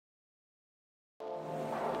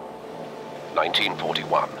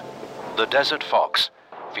1941. The Desert Fox,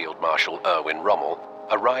 Field Marshal Erwin Rommel,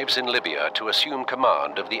 arrives in Libya to assume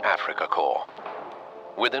command of the Africa Corps.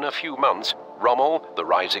 Within a few months, Rommel, the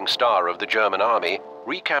rising star of the German army,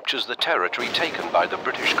 recaptures the territory taken by the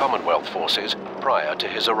British Commonwealth forces prior to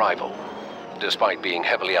his arrival. Despite being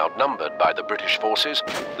heavily outnumbered by the British forces,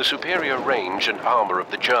 the superior range and armor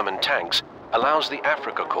of the German tanks allows the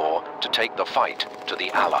Africa Corps to take the fight to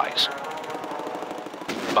the Allies.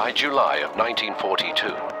 By July of 1942,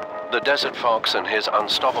 the Desert Fox and his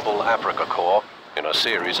unstoppable Africa Corps, in a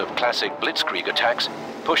series of classic blitzkrieg attacks,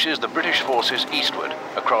 pushes the British forces eastward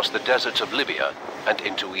across the deserts of Libya and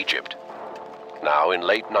into Egypt. Now in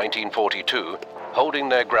late 1942, holding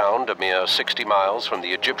their ground a mere 60 miles from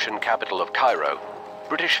the Egyptian capital of Cairo,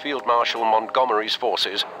 British Field Marshal Montgomery's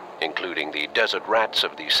forces, including the Desert Rats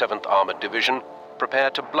of the 7th Armored Division, prepare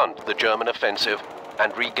to blunt the German offensive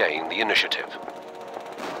and regain the initiative.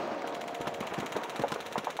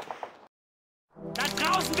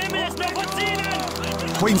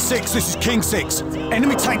 Queen 6, this is King 6.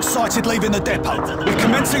 Enemy tanks sighted leaving the depot. We're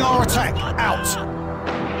commencing our attack.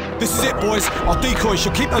 Out. This is it, boys. Our decoys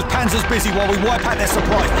should keep those panzers busy while we wipe out their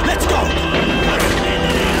supplies. Let's go!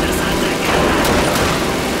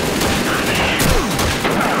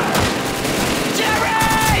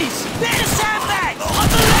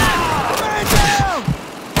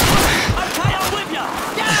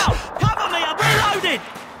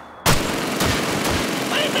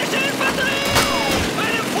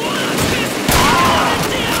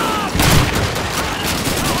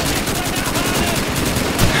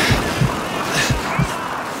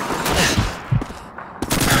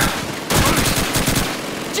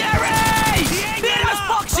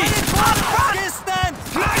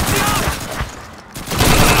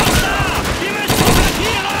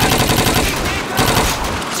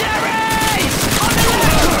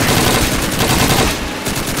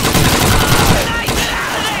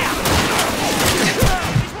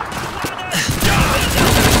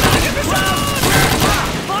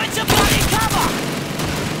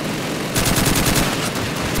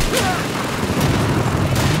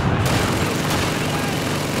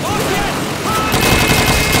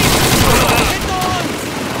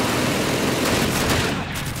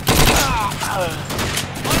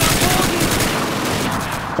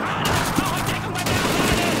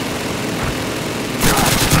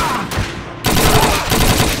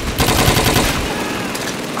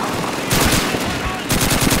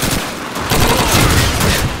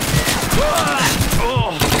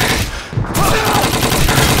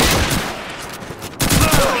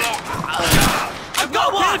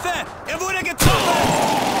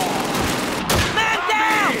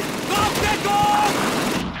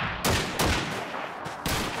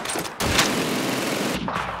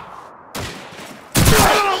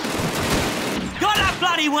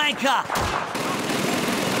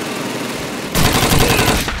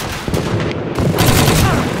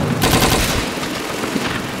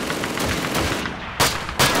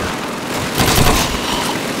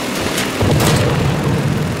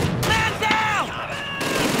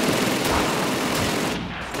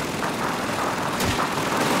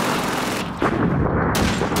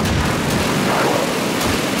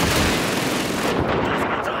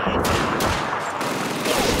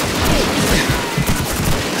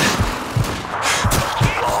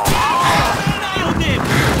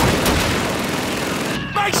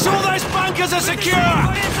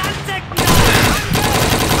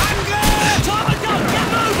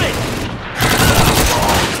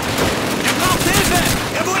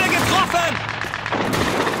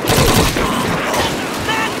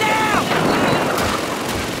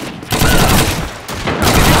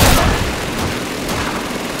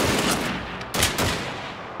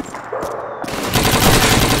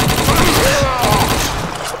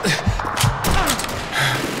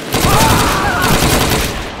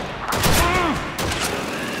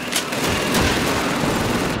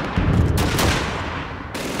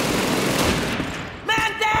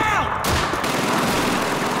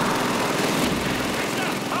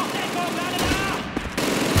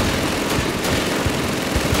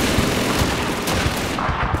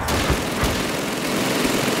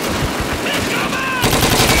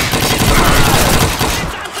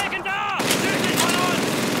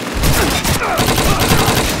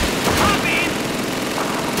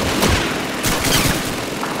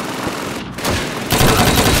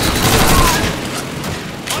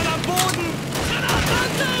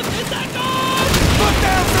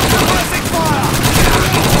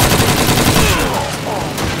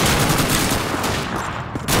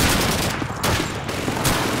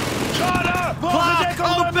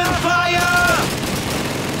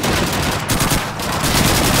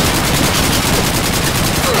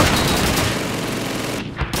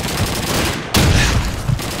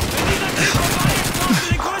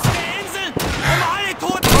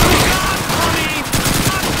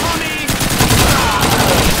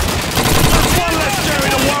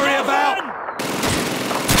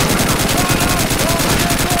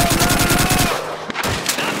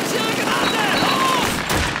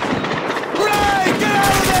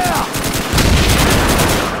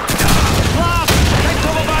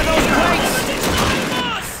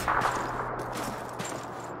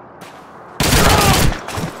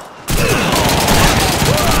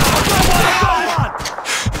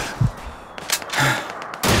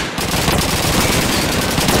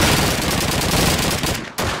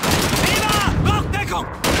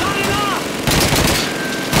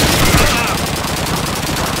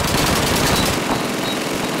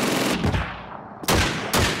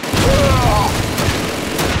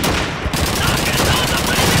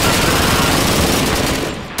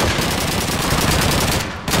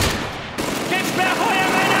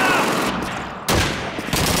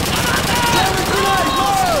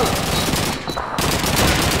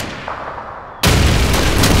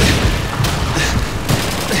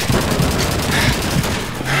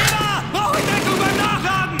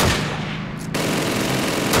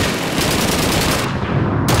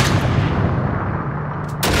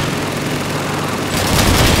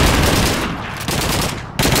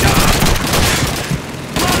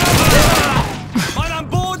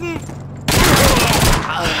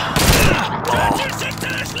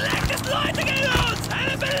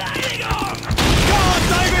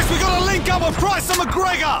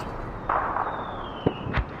 McGregor!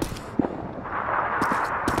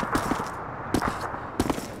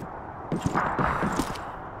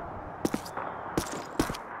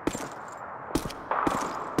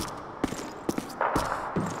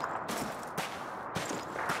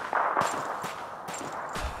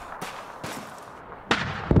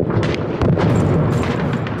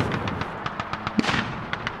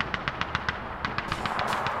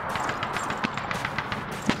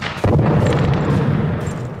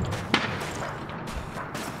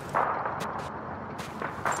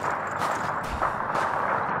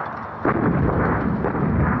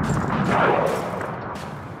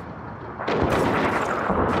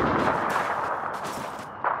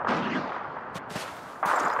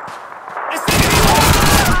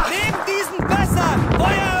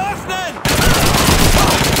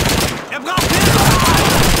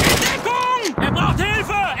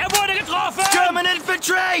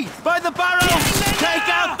 By the barrels! Take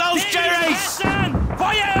out those Jerrys!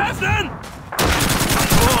 Feuer öffnen!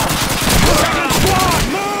 Second squad,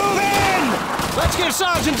 move in! Let's give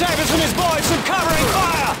Sergeant Davis and his boys some covering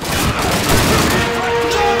fire!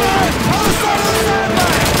 German! On the side of the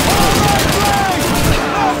sandbag! All right, please!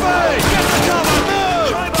 Murphy! Get the cover,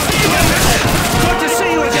 move! Good to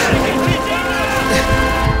see you again!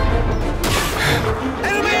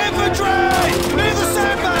 Enemy infantry! Near the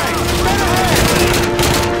sandbag! Men ahead!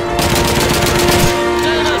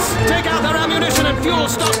 Take out their ammunition and fuel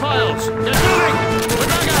stockpiles! Get moving!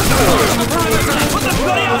 McGregor! On the perimeter! Put the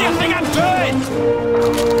bloody out of your thing and do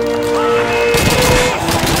it!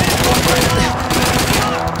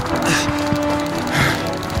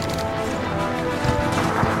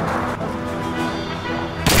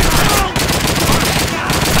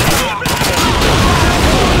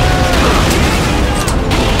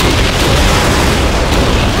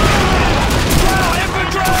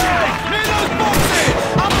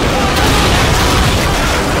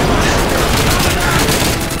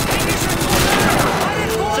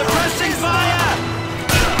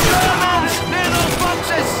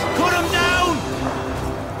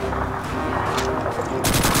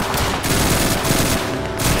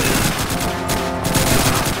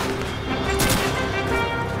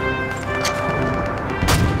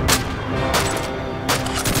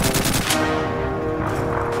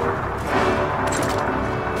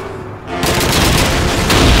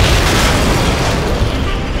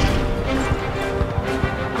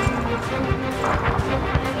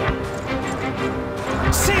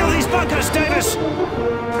 Seal these bunkers, Davis!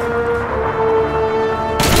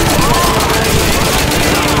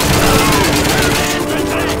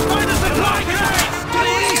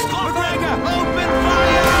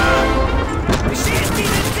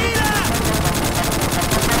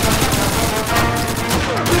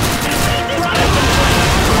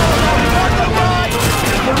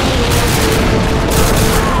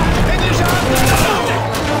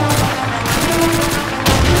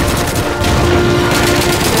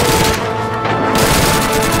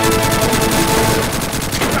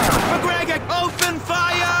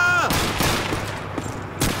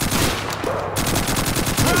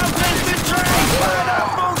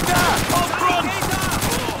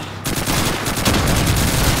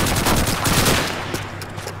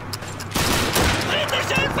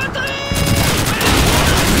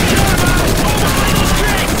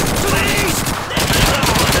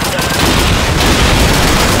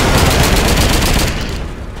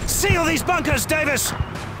 Seal these bunkers, Davis!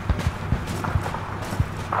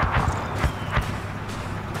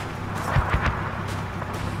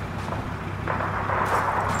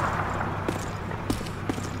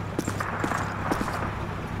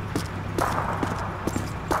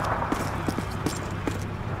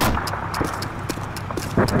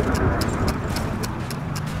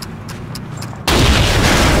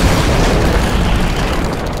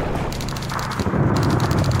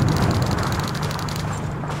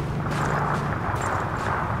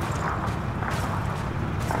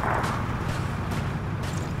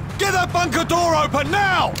 Get that bunker door open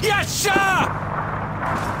now! Yes, sir!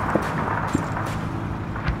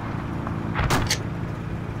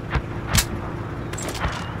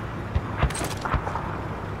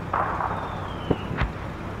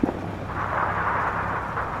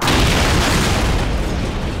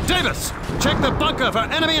 Davis, check the bunker for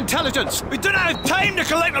enemy intelligence. We don't have time to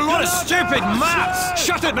collect a lot of stupid maps!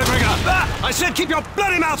 Shut it, McGregor! I said keep your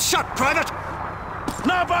bloody mouth shut, Private!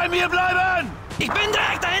 Nah bei mir bleiben! Ich bin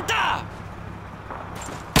direkt dahinter!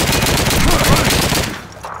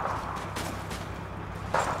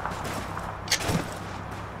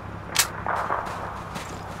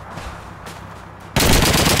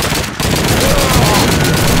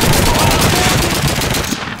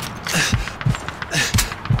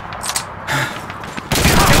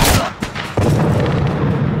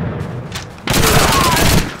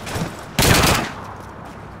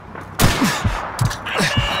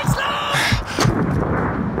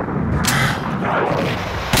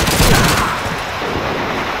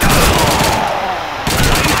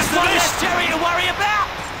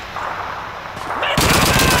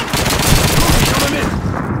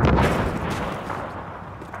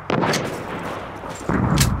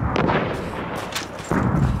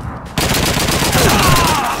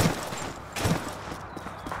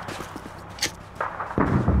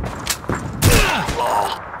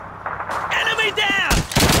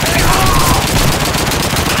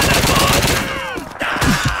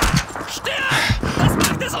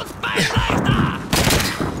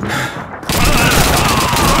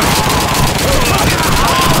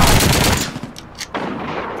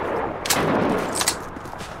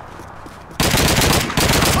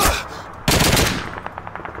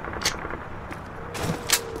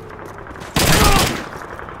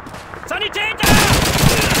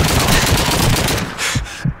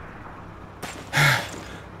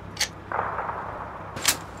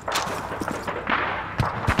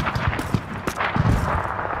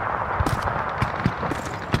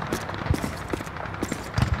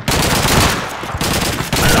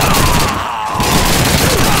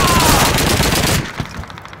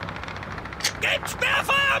 Spare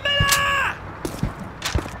fire, Miller!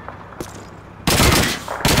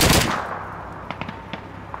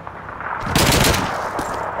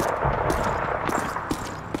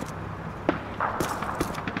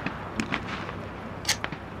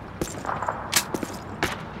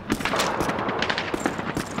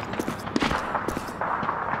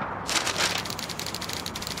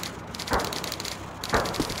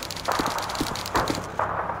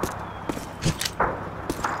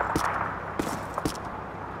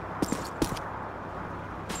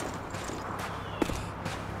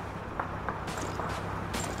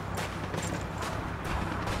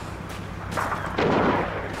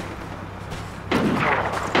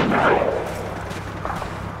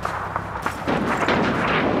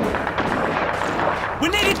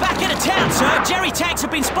 Tanks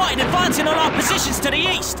have been spotted advancing on our positions to the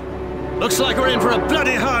east. Looks like we're in for a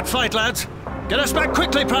bloody hard fight, lads. Get us back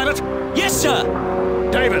quickly, Private. Yes, sir.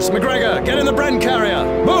 Davis, McGregor, get in the Bren carrier.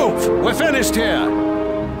 Move! We're finished here.